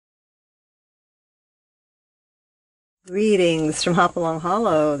Greetings from Hopalong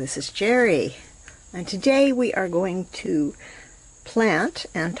Hollow. This is Jerry, and today we are going to plant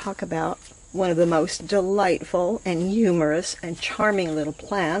and talk about one of the most delightful and humorous and charming little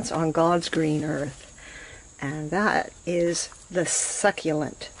plants on God's green earth, and that is the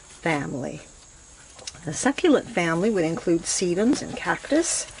succulent family. The succulent family would include sedums and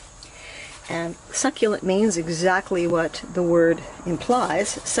cactus, and succulent means exactly what the word implies.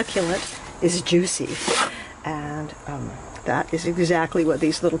 Succulent is juicy. And that is exactly what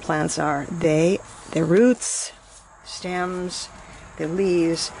these little plants are. Their roots, stems, their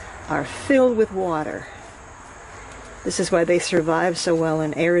leaves are filled with water. This is why they survive so well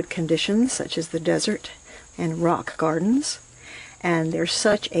in arid conditions such as the desert and rock gardens. And they're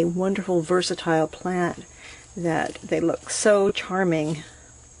such a wonderful, versatile plant that they look so charming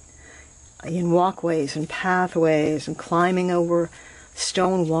in walkways and pathways and climbing over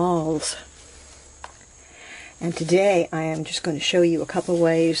stone walls. And today I am just going to show you a couple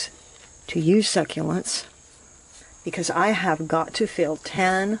ways to use succulents, because I have got to fill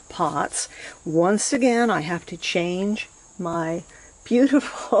 10 pots. Once again, I have to change my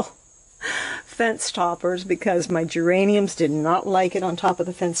beautiful fence toppers because my geraniums did not like it on top of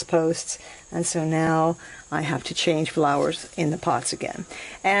the fence posts, and so now I have to change flowers in the pots again.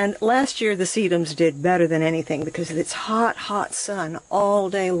 And last year the sedums did better than anything because it's hot, hot sun all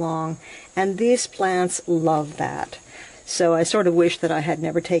day long, and these plants love that. So I sort of wish that I had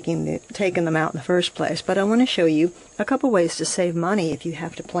never taken them out in the first place, but I want to show you a couple ways to save money if you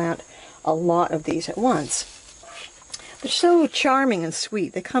have to plant a lot of these at once. They're so charming and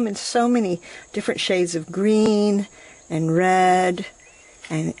sweet. They come in so many different shades of green and red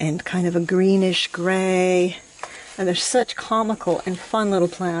and kind of a greenish gray. And they're such comical and fun little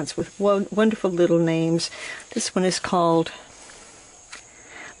plants with wonderful little names. This one is called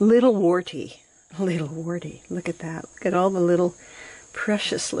Little Warty. Little Warty. Look at that. Look at all the little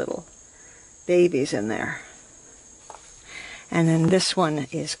precious little babies in there. And then this one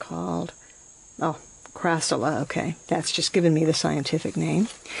is called, Crassula. Okay, that's just given me the scientific name.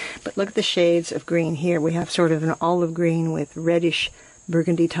 But look at the shades of green here. We have sort of an olive green with reddish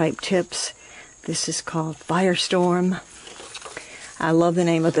burgundy type tips. This is called Firestorm. I love the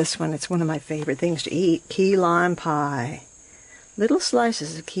name of this one. It's one of my favorite things to eat. Key lime pie. Little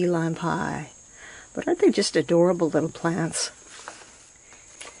slices of key lime pie. But aren't they just adorable little plants?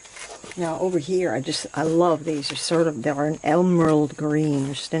 Now over here, I love these. They're an emerald green.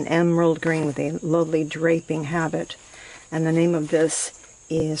 They're just an emerald green with a lovely draping habit. And the name of this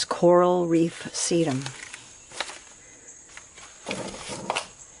is Coral Reef Sedum.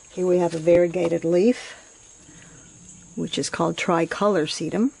 Here we have a variegated leaf, which is called Tricolor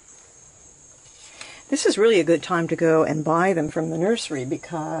Sedum. This is really a good time to go and buy them from the nursery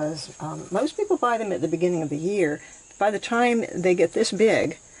because most people buy them at the beginning of the year. By the time they get this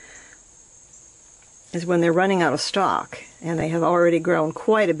big is when they're running out of stock, and they have already grown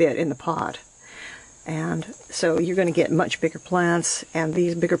quite a bit in the pot. And so you're going to get much bigger plants, and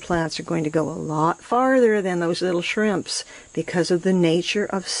these bigger plants are going to go a lot farther than those little shrimps because of the nature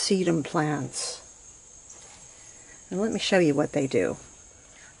of sedum plants. And let me show you what they do.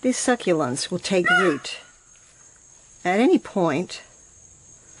 These succulents will take root at any point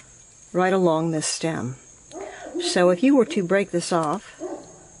right along this stem. So if you were to break this off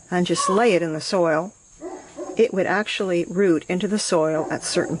and just lay it in the soil, it would actually root into the soil at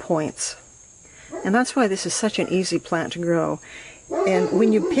certain points. And that's why this is such an easy plant to grow. And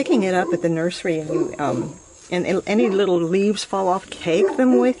when you're picking it up at the nursery and and any little leaves fall off, take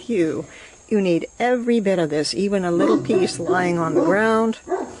them with you. You need every bit of this, even a little piece lying on the ground.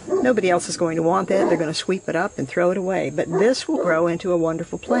 Nobody else is going to want that. They're going to sweep it up and throw it away. But this will grow into a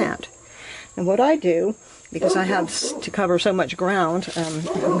wonderful plant. And what I do, because I have to cover so much ground,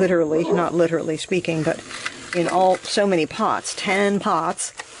 literally, not literally speaking, but in so many pots, 10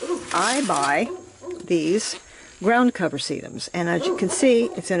 pots, I buy these ground cover sedums. And as you can see,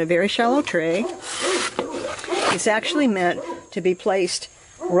 it's in a very shallow tray. It's actually meant to be placed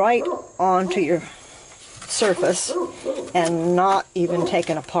right onto your surface and not even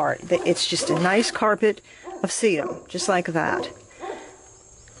taken apart. It's just a nice carpet of sedum, just like that.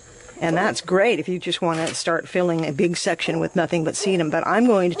 And that's great if you just want to start filling a big section with nothing but sedum. But I'm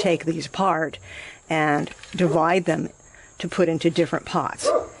going to take these apart and divide them to put into different pots.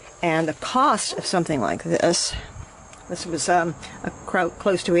 And the cost of something like this was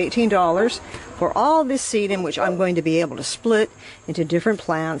close to $18 for all this sedum, which I'm going to be able to split into different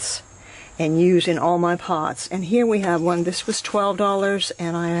plants and use in all my pots. And here we have one. This was $12,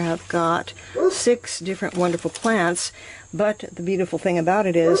 and I have got 6 different wonderful plants. But the beautiful thing about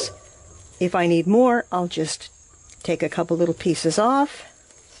it is, if I need more, I'll just take a couple little pieces off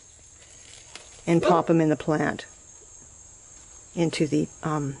and pop them in the plant, into the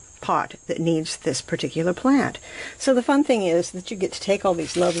pot that needs this particular plant. So the fun thing is that you get to take all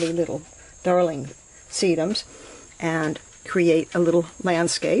these lovely little darling sedums and create a little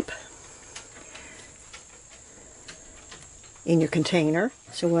landscape in your container.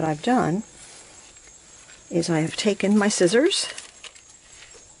 So what I've done is I have taken my scissors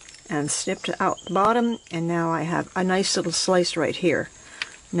and snipped out the bottom, and now I have a nice little slice right here.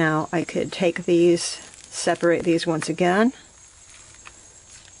 Now I could take these, separate these once again,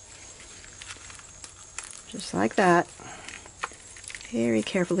 just like that, very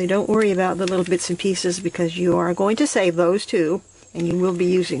carefully. Don't worry about the little bits and pieces because you are going to save those too, and you will be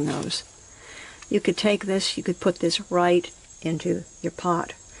using those. You could take this, you could put this right into your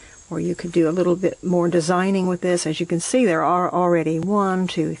pot, or you could do a little bit more designing with this. As you can see, there are already 1,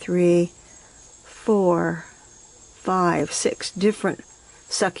 2, 3, 4, 5, 6 different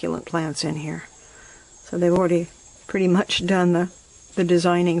succulent plants in here. So they've already pretty much done the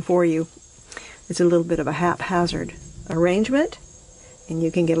designing for you. It's a little bit of a haphazard arrangement, and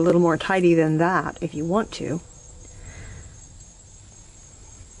you can get a little more tidy than that if you want to.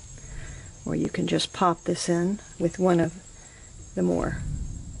 Or you can just pop this in with one of the more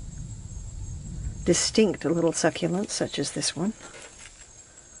distinct little succulents, such as this one.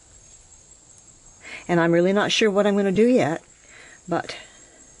 And I'm really not sure what I'm going to do yet, but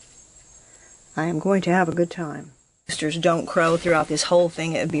I am going to have a good time. Roosters don't crow throughout this whole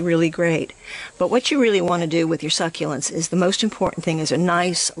thing. It would be really great. But what you really want to do with your succulents is, the most important thing is a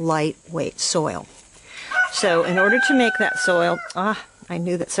nice lightweight soil. So in order to make that soil, I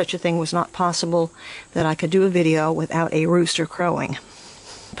knew that such a thing was not possible, that I could do a video without a rooster crowing.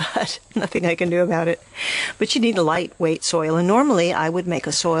 But nothing I can do about it. But you need a lightweight soil, and normally I would make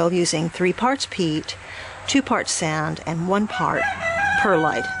a soil using 3 parts peat, 2 parts sand, and 1 part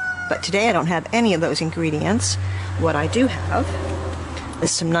perlite. But today I don't have any of those ingredients. What I do have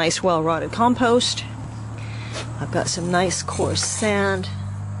is some nice well-rotted compost. I've got some nice coarse sand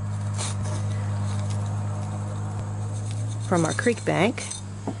from our creek bank.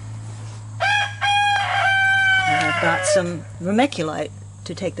 And I've got some vermiculite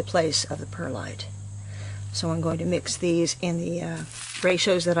to take the place of the perlite. So I'm going to mix these in the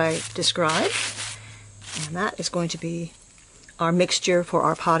ratios that I described, and that is going to be our mixture for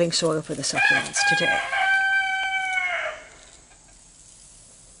our potting soil for the succulents today.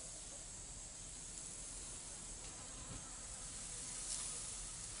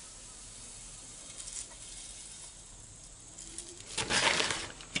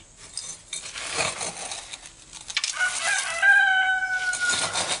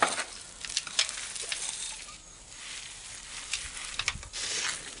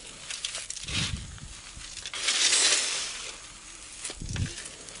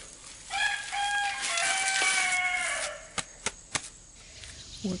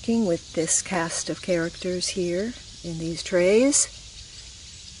 Working with this cast of characters here in these trays,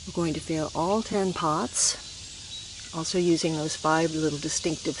 we're going to fill all 10 pots, also using those 5 little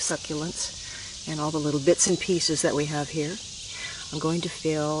distinctive succulents and all the little bits and pieces that we have here. I'm going to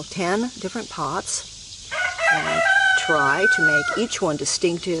fill 10 different pots and try to make each one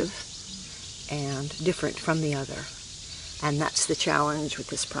distinctive and different from the other. And that's the challenge with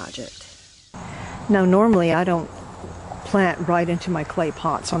this project. Now normally I don't plant right into my clay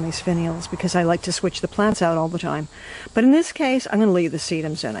pots on these finials because I like to switch the plants out all the time. But in this case, I'm going to leave the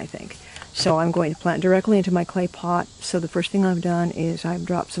sedums in, I think. So I'm going to plant directly into my clay pot. So the first thing I've done is I've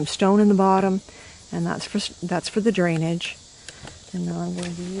dropped some stone in the bottom, and that's for the drainage. And now I'm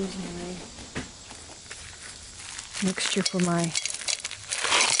going to use my mixture for my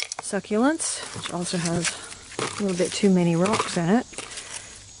succulents, which also has a little bit too many rocks in it.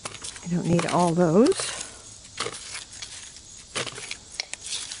 I don't need all those.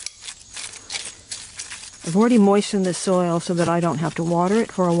 I've already moistened the soil so that I don't have to water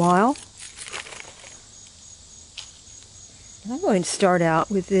it for a while. And I'm going to start out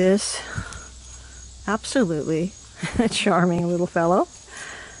with this absolutely charming little fellow.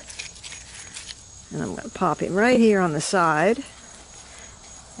 And I'm going to pop him right here on the side.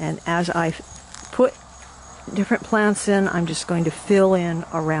 And as I put different plants in, I'm just going to fill in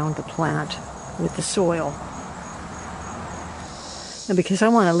around the plant with the soil. And because I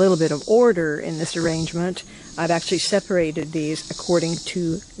want a little bit of order in this arrangement, I've actually separated these according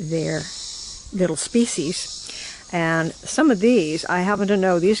to their little species. And some of these, I happen to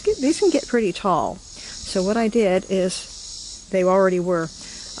know, these can get pretty tall. So what I did is, they already were,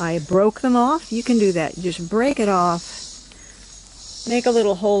 I broke them off. You can do that. You just break it off, make a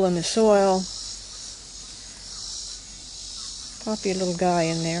little hole in the soil, Pop your little guy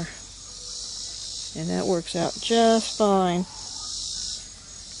in there. And that works out just fine.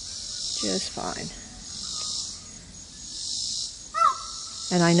 Just fine.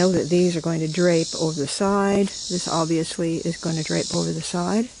 And I know that these are going to drape over the side. This obviously is going to drape over the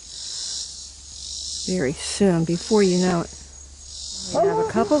side very soon, before you know it. I have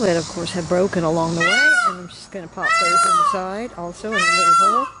a couple that of course have broken along the way, and I'm just going to pop those in the side also in a little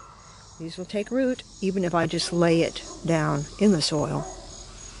hole. These will take root. Even if I just lay it down in the soil,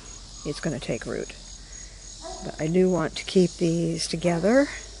 it's going to take root. But I do want to keep these together,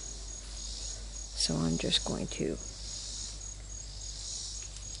 so I'm just going to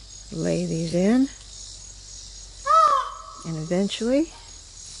lay these in, and eventually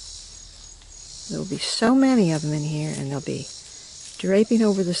there'll be so many of them in here, and they'll be draping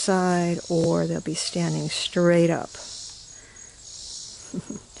over the side, or they'll be standing straight up.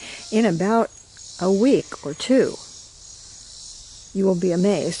 In about a week or two, you will be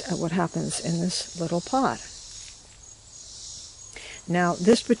amazed at what happens in this little pot. Now,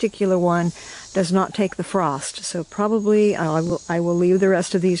 this particular one does not take the frost, so probably I will leave the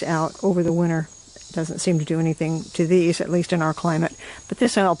rest of these out over the winter. It doesn't seem to do anything to these, at least in our climate. But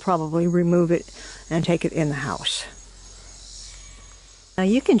this I'll probably remove it and take it in the house. Now,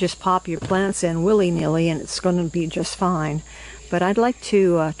 you can just pop your plants in willy-nilly and it's going to be just fine. But I'd like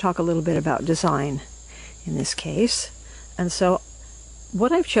to talk a little bit about design in this case. And so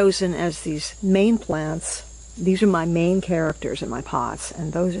what I've chosen as these main plants, these are my main characters in my pots,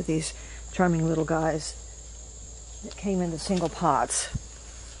 and those are these charming little guys that came in the single pots.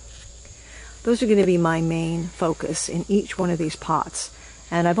 Those are going to be my main focus in each one of these pots.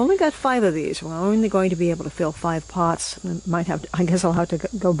 And I've only got 5 of these. We're only going to be able to fill 5 pots. I guess I'll have to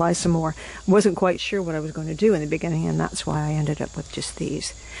go buy some more. I wasn't quite sure what I was going to do in the beginning, and that's why I ended up with just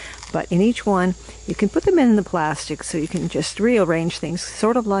these. But in each one, you can put them in the plastic so you can just rearrange things,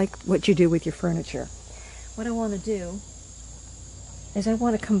 sort of like what you do with your furniture. What I want to do is I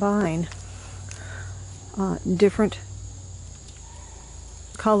want to combine different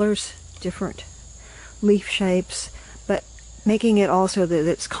colors, different leaf shapes, but making it also that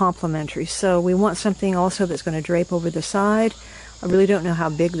it's complementary. So we want something also that's going to drape over the side. I really don't know how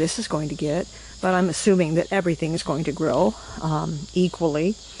big this is going to get, but I'm assuming that everything is going to grow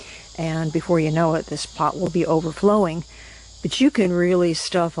equally, and before you know it, this pot will be overflowing. But you can really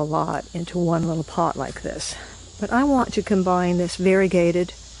stuff a lot into one little pot like this. But I want to combine this variegated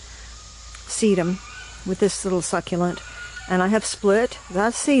sedum with this little succulent, and I have split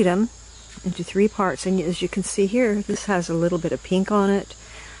that sedum into 3 parts, and as you can see here, this has a little bit of pink on it.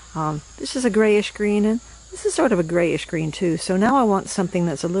 This is a grayish green, and this is sort of a grayish green too. So now I want something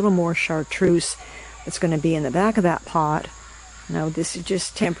that's a little more chartreuse that's going to be in the back of that pot. Now this is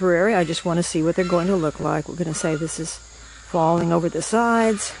just temporary. I just want to see what they're going to look like. We're going to say this is falling over the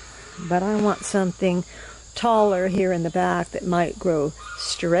sides, but I want something taller here in the back that might grow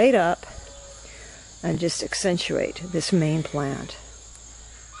straight up and just accentuate this main plant.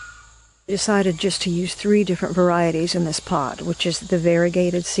 I decided just to use 3 different varieties in this pot, which is the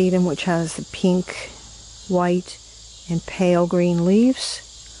variegated sedum, which has the pink, white, and pale green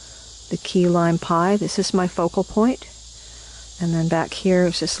leaves, the key lime pie, this is my focal point, and then back here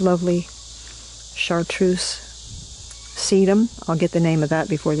is this lovely chartreuse sedum. I'll get the name of that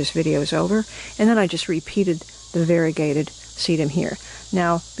before this video is over. And then I just repeated the variegated sedum here.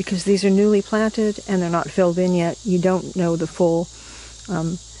 Now, because these are newly planted and they're not filled in yet, you don't know the full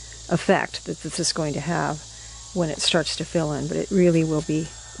effect that this is going to have when it starts to fill in, but it really will be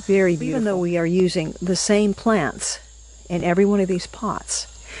very beautiful. Even though we are using the same plants in every one of these pots,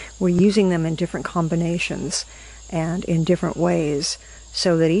 we're using them in different combinations and in different ways,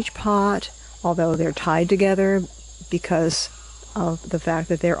 so that each pot, although they're tied together because of the fact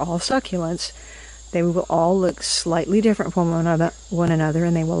that they're all succulents, they will all look slightly different from one another,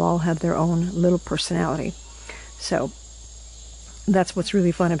 and they will all have their own little personality. So that's what's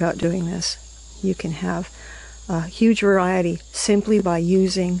really fun about doing this. You can have a huge variety simply by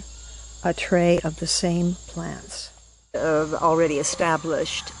using a tray of the same plants. Of already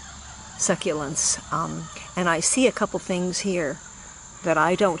established succulents, and I see a couple things here that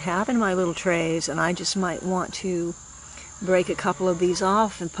I don't have in my little trays, and I just might want to break a couple of these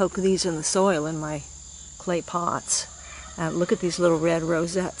off and poke these in the soil in my clay pots. Look at these little red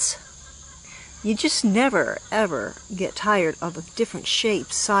rosettes. You just never ever get tired of the different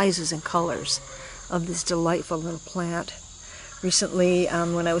shapes, sizes, and colors of this delightful little plant. Recently,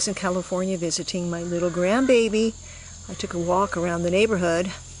 when I was in California visiting my little grandbaby, I took a walk around the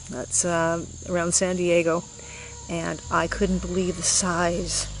neighborhood. That's around San Diego, and I couldn't believe the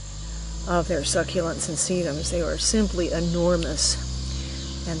size of their succulents and sedums. They are simply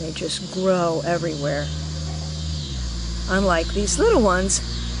enormous, and they just grow everywhere. Unlike these little ones,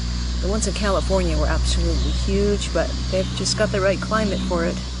 the ones in California were absolutely huge, but they've just got the right climate for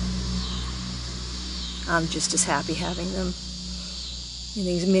it. I'm just as happy having them in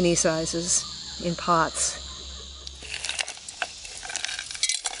these mini sizes in pots.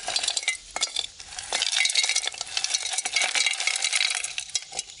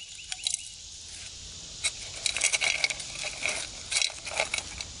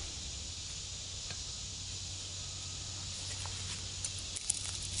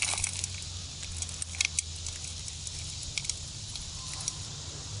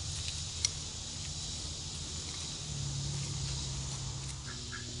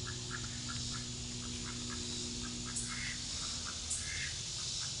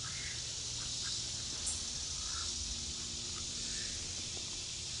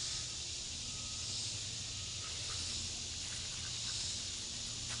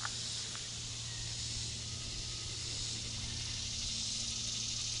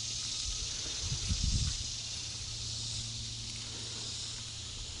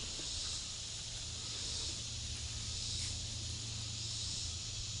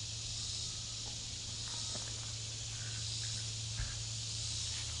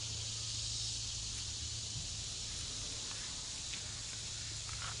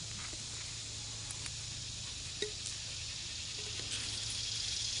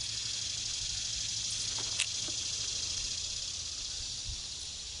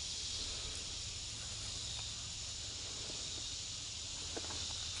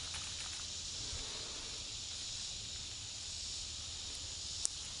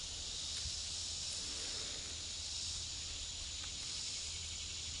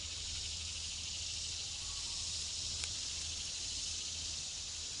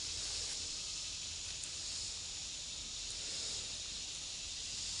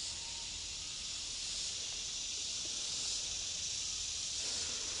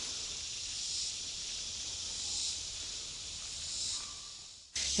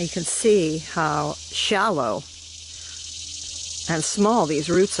 You can see how shallow and small these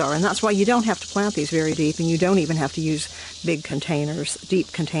roots are, and that's why you don't have to plant these very deep, and you don't even have to use big containers,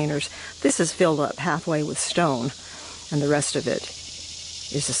 deep containers. This is filled up halfway with stone, and the rest of it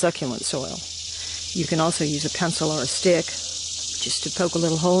is the succulent soil. You can also use a pencil or a stick just to poke a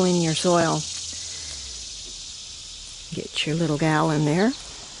little hole in your soil. Get your little gal in there.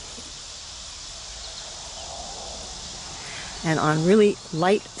 And on really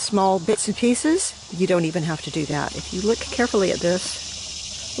light, small bits and pieces, you don't even have to do that. If you look carefully at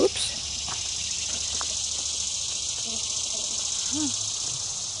this, whoops.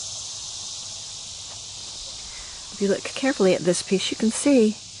 If you look carefully at this piece, you can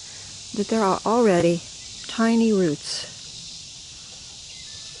see that there are already tiny roots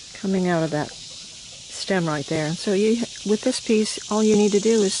coming out of that stem right there. And so with this piece, all you need to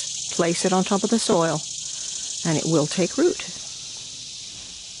do is place it on top of the soil, and it will take root.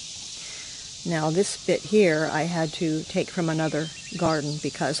 Now this bit here I had to take from another garden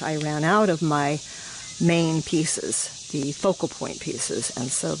because I ran out of my main pieces, the focal point pieces,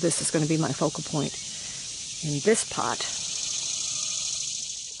 and so this is going to be my focal point in this pot.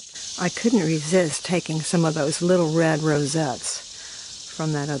 I couldn't resist taking some of those little red rosettes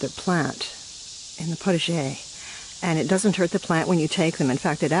from that other plant in the potager. And it doesn't hurt the plant when you take them. In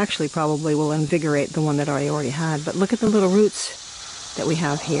fact, it actually probably will invigorate the one that I already had. But look at the little roots that we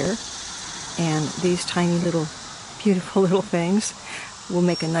have here. And these tiny little, beautiful little things will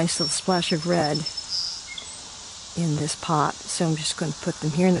make a nice little splash of red in this pot. So I'm just going to put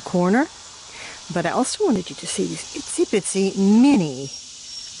them here in the corner. But I also wanted you to see these itsy bitsy mini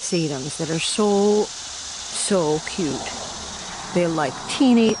sedums that are so cute. They're like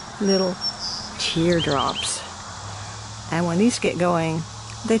teeny little teardrops. And when these get going,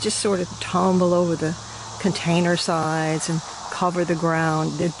 they just sort of tumble over the container sides and cover the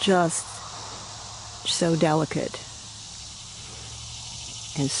ground. They're just so delicate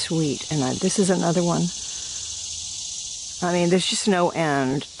and sweet. And this is another one. I mean, there's just no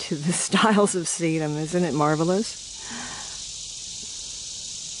end to the styles of sedum. Isn't it marvelous?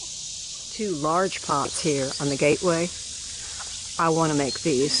 2 large pots here on the gateway. I want to make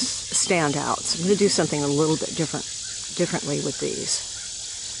these stand out. So I'm going to do something a little bit differently with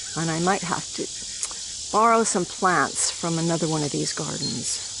these. And I might have to borrow some plants from another one of these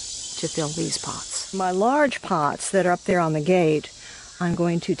gardens to fill these pots. My large pots that are up there on the gate, I'm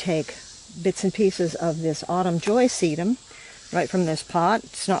going to take bits and pieces of this Autumn Joy sedum right from this pot.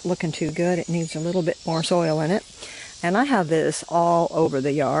 It's not looking too good. It needs a little bit more soil in it. And I have this all over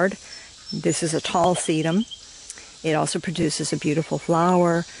the yard. This is a tall sedum. It also produces a beautiful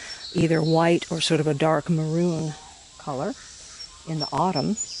flower, either white or sort of a dark maroon color in the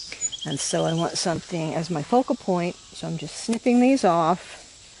autumn. And so I want something as my focal point, so I'm just snipping these off.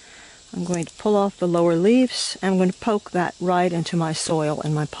 I'm going to pull off the lower leaves, and I'm going to poke that right into my soil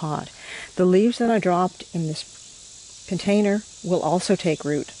in my pot. The leaves that I dropped in this container will also take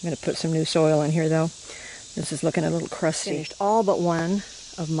root. I'm going to put some new soil in here though. This is looking a little crusty. Finished all but one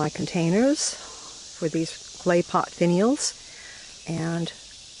of my containers for these clay pot finials, and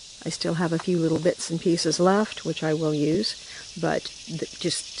I still have a few little bits and pieces left which I will use, but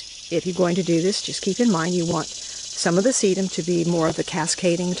just if you're going to do this, just keep in mind you want some of the sedum to be more of the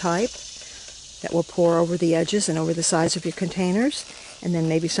cascading type that will pour over the edges and over the sides of your containers, and then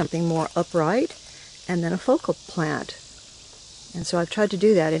maybe something more upright, and then a focal plant. And so I've tried to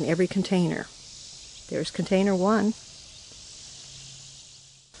do that in every container. There's container one.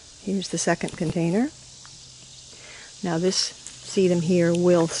 Here's the second container. Now this sedum here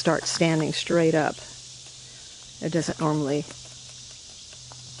will start standing straight up. It doesn't normally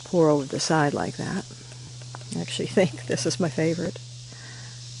pour over the side like that. I actually think this is my favorite.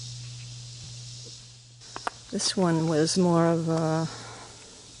 This one was more of a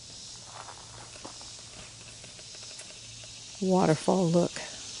waterfall look.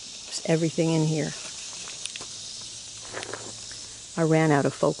 Just everything in here. I ran out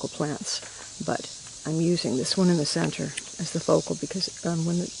of focal plants, but I'm using this one in the center as the focal because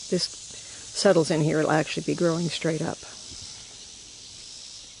when this settles in here, it'll actually be growing straight up.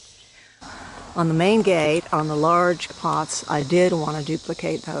 On the main gate, on the large pots, I did want to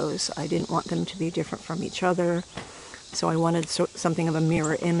duplicate those. I didn't want them to be different from each other, so I wanted something of a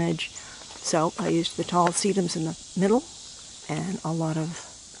mirror image. So I used the tall sedums in the middle and a lot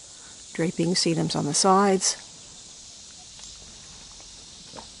of draping sedums on the sides.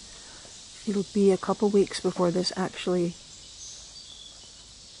 It'll be a couple weeks before this actually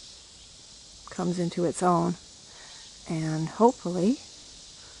comes into its own, and hopefully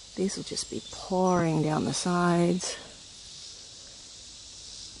these will just be pouring down the sides.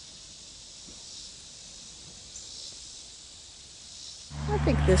 I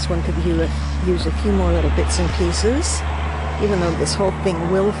think this one could use a few more little bits and pieces. Even though this whole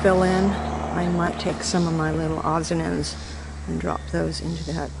thing will fill in, I might take some of my little odds and ends and drop those into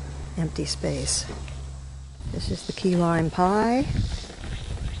that empty space. This is the key lime pie,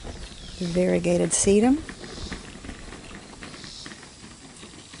 the variegated sedum,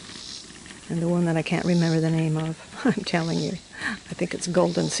 and the one that I can't remember the name of. I'm telling you, I think it's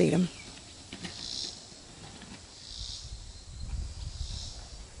golden sedum.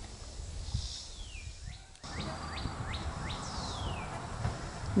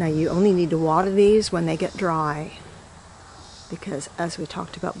 Now you only need to water these when they get dry, because as we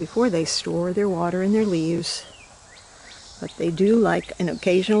talked about before, they store their water in their leaves, but they do like an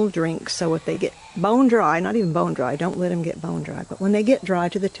occasional drink. So if they get bone dry, not even bone dry, don't let them get bone dry, but when they get dry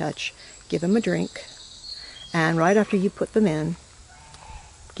to the touch, give them a drink, and right after you put them in,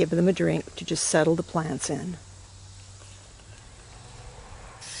 give them a drink to just settle the plants in.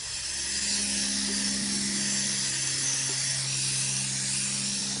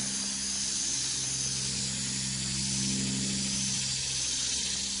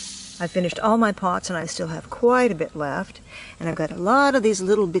 I finished all my pots and I still have quite a bit left, and I've got a lot of these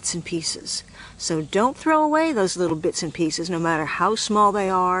little bits and pieces. So don't throw away those little bits and pieces, no matter how small they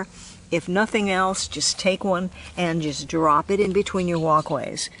are. If nothing else, just take one and just drop it in between your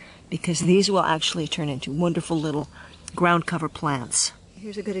walkways, because these will actually turn into wonderful little ground cover plants.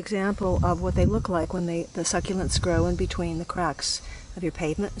 Here's a good example of what they look like when the succulents grow in between the cracks of your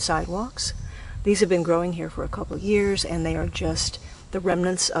pavement and sidewalks. These have been growing here for a couple of years, and they are just the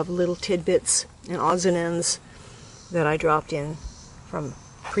remnants of little tidbits and odds and ends that I dropped in from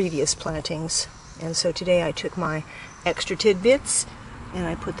previous plantings. And so today I took my extra tidbits and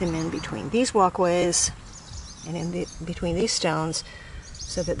I put them in between these walkways and in between these stones,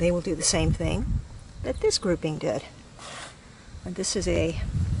 so that they will do the same thing that this grouping did. And this is a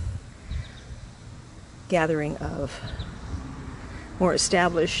gathering of more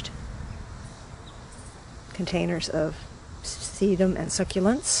established containers of sedum and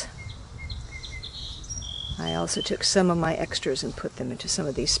succulents. I also took some of my extras and put them into some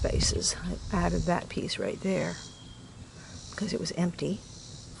of these spaces. I added that piece right there because it was empty,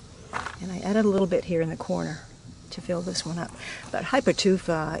 and I added a little bit here in the corner to fill this one up. But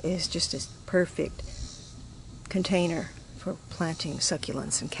Hypertufa is just a perfect container for planting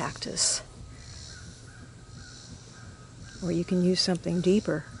succulents and cactus. Or you can use something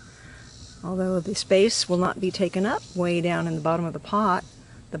deeper. Although the space will not be taken up way down in the bottom of the pot,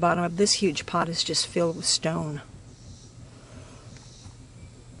 The bottom of this huge pot is just filled with stone.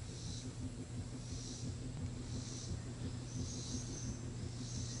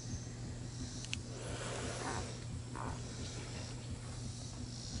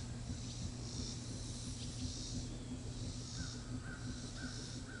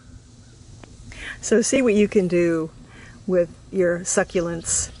 So see what you can do with your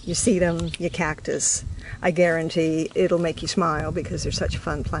succulents, your sedum, your cactus. I guarantee it'll make you smile because they're such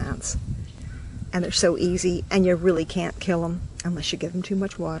fun plants. And they're so easy, and you really can't kill them unless you give them too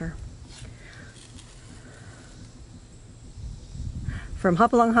much water. From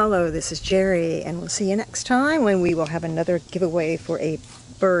Hopalong Hollow, this is Jerry, and we'll see you next time when we will have another giveaway for a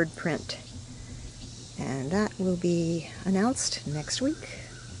bird print. And that will be announced next week.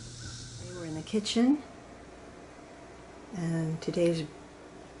 We're in the kitchen, and today's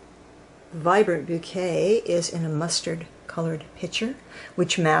vibrant bouquet is in a mustard colored pitcher,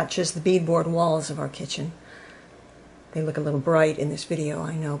 which matches the beadboard walls of our kitchen. They look a little bright in this video,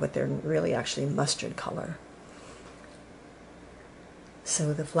 I know, but they're really actually mustard color.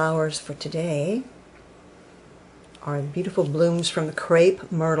 So the flowers for today are the beautiful blooms from the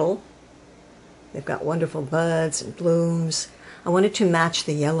crepe myrtle. They've got wonderful buds and blooms. I wanted to match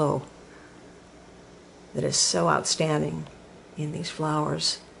the yellow that is so outstanding in these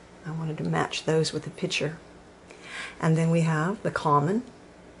flowers. I wanted to match those with the pitcher. And then we have the common,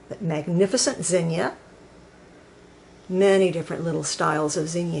 but magnificent zinnia. Many different little styles of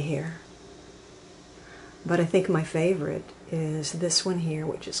zinnia here. But I think my favorite is this one here,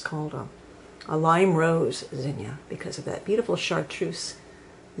 which is called a lime rose zinnia, because of that beautiful chartreuse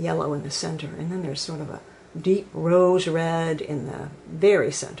yellow in the center. And then there's sort of a deep rose red in the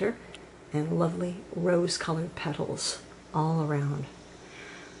very center, and lovely rose-colored petals all around.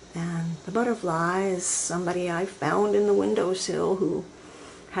 And the butterfly is somebody I found in the windowsill who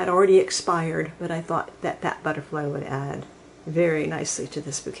had already expired, but I thought that that butterfly would add very nicely to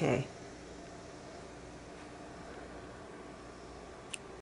this bouquet.